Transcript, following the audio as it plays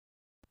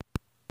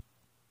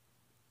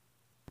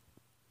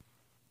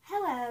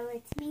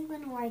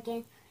Lenore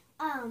again.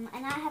 And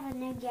I have a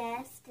new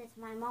guest. It's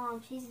my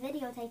mom. She's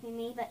videotaping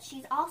me, but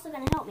she's also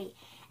going to help me.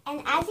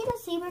 And as you can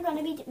see, we're going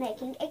to be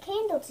making a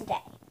candle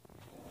today.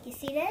 You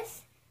see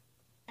this?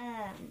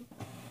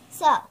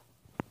 So,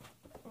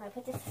 I'm going to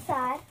put this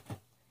aside.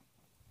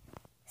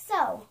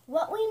 So,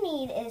 what we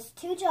need is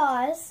 2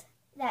 jars.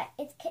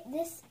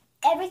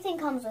 Everything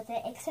comes with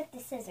it except the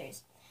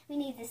scissors. We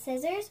need the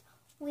scissors.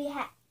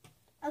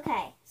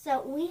 Okay,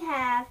 so we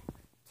have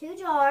 2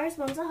 jars.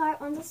 One's a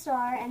heart, one's a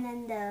star, and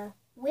then the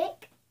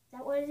wick. Is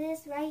that what it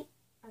is, right?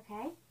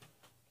 Okay.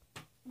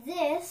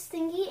 This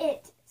thingy,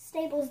 it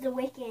staples the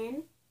wick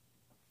in.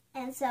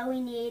 And so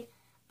we need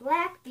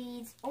black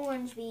beads,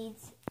 orange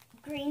beads,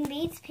 green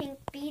beads, pink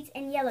beads,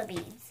 and yellow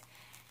beads.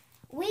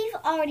 We've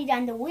already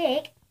done the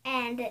wick,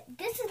 and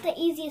this is the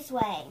easiest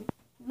way.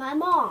 My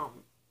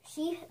mom,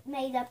 she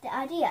made up the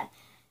idea.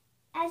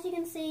 As you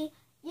can see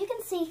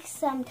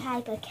some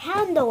type of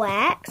candle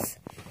wax.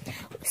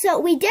 So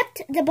we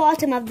dipped the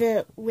bottom of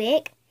the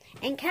wick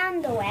in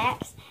candle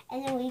wax,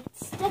 and then we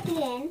stuck it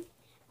in.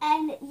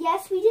 And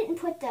yes, we did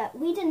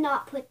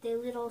not put the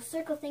little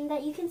circle thing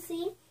that you can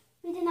see.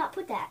 We did not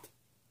put that.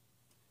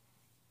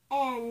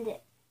 And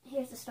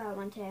here's the star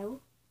one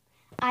too.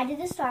 I did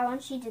the star one,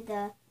 she did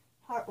the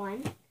heart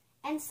one.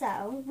 And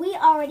so we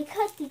already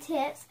cut the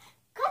tips.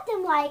 Cut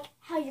them like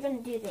how you're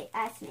going to do the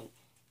ask me.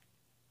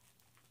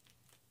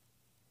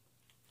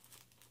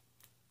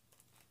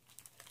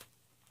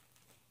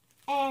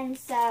 And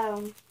so,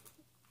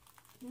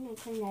 I'm going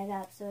to clean that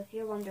up, so if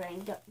you're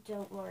wondering,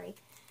 don't worry.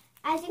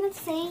 As you can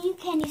see,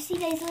 can you see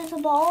these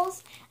little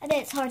balls? I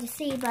bet it's hard to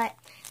see, but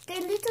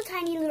they're little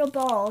tiny little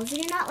balls.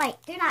 They're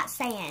not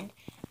sand.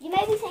 You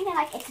may be thinking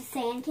like it's a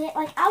sand kit.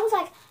 Like I was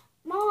like,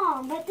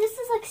 Mom, but this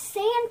is like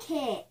sand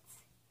kits.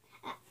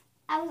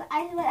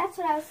 That's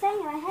what I was saying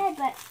in my head,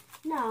 but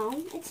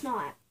no, it's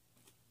not.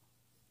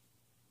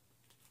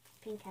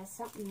 Pink has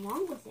something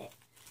wrong with it.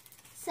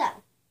 So,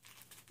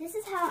 this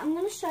is how I'm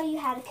going to show you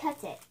how to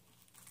cut it.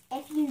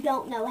 If you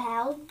don't know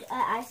how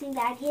icing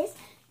bag is,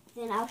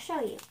 then I'll show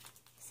you.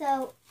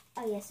 So,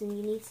 oh yes, and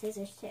you need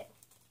scissors too.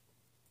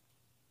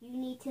 You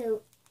need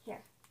to,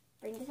 here,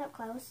 bring this up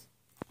close.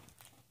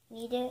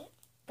 You need to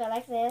go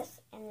like this,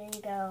 and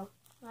then go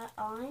right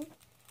on.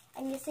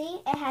 And you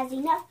see, it has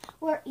enough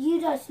where you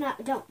just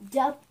don't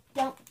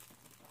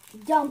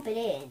dump it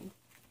in.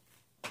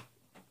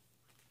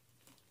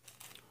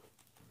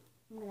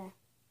 I'm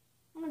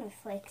gonna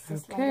flex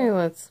this. Okay,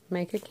 let's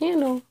make a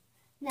candle.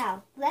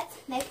 Now, let's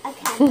make a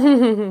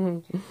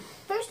candle.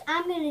 First,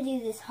 I'm gonna do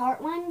this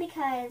heart one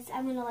because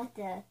I'm gonna let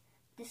the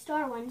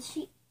star one.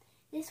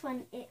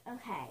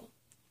 Okay.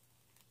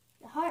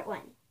 The heart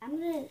one. I'm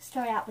gonna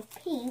start out with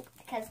pink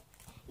because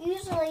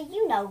usually,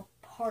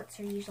 hearts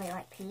are usually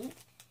like pink.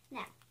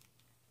 Now,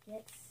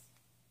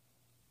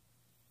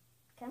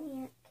 come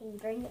here. Can you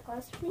bring it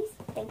closer, please?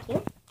 Thank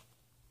you.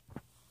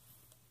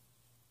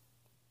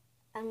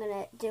 I'm going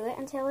to do it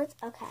until it's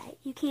okay.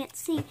 You can't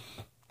see.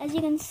 As you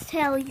can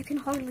tell, you can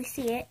hardly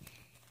see it.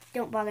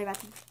 Don't bother about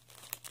the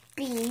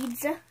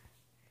beads. Now,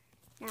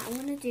 I'm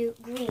going to do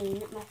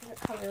green, my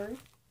favorite color.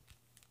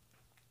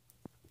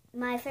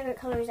 My favorite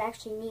color is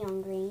actually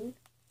neon green.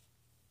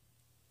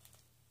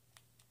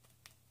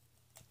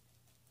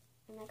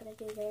 I'm not going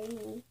to do very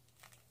many.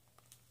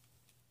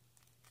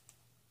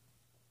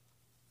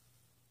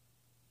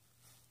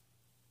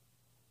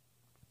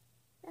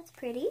 That's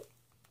pretty.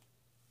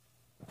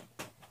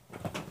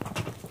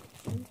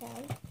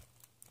 Okay.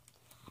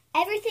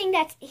 Everything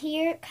that's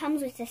here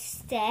comes with a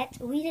set.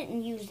 We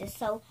didn't use this,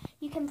 so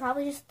you can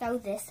probably just throw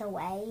this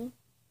away.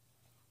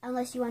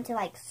 Unless you want to,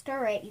 like,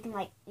 stir it. You can,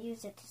 like,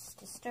 use it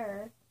to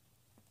stir.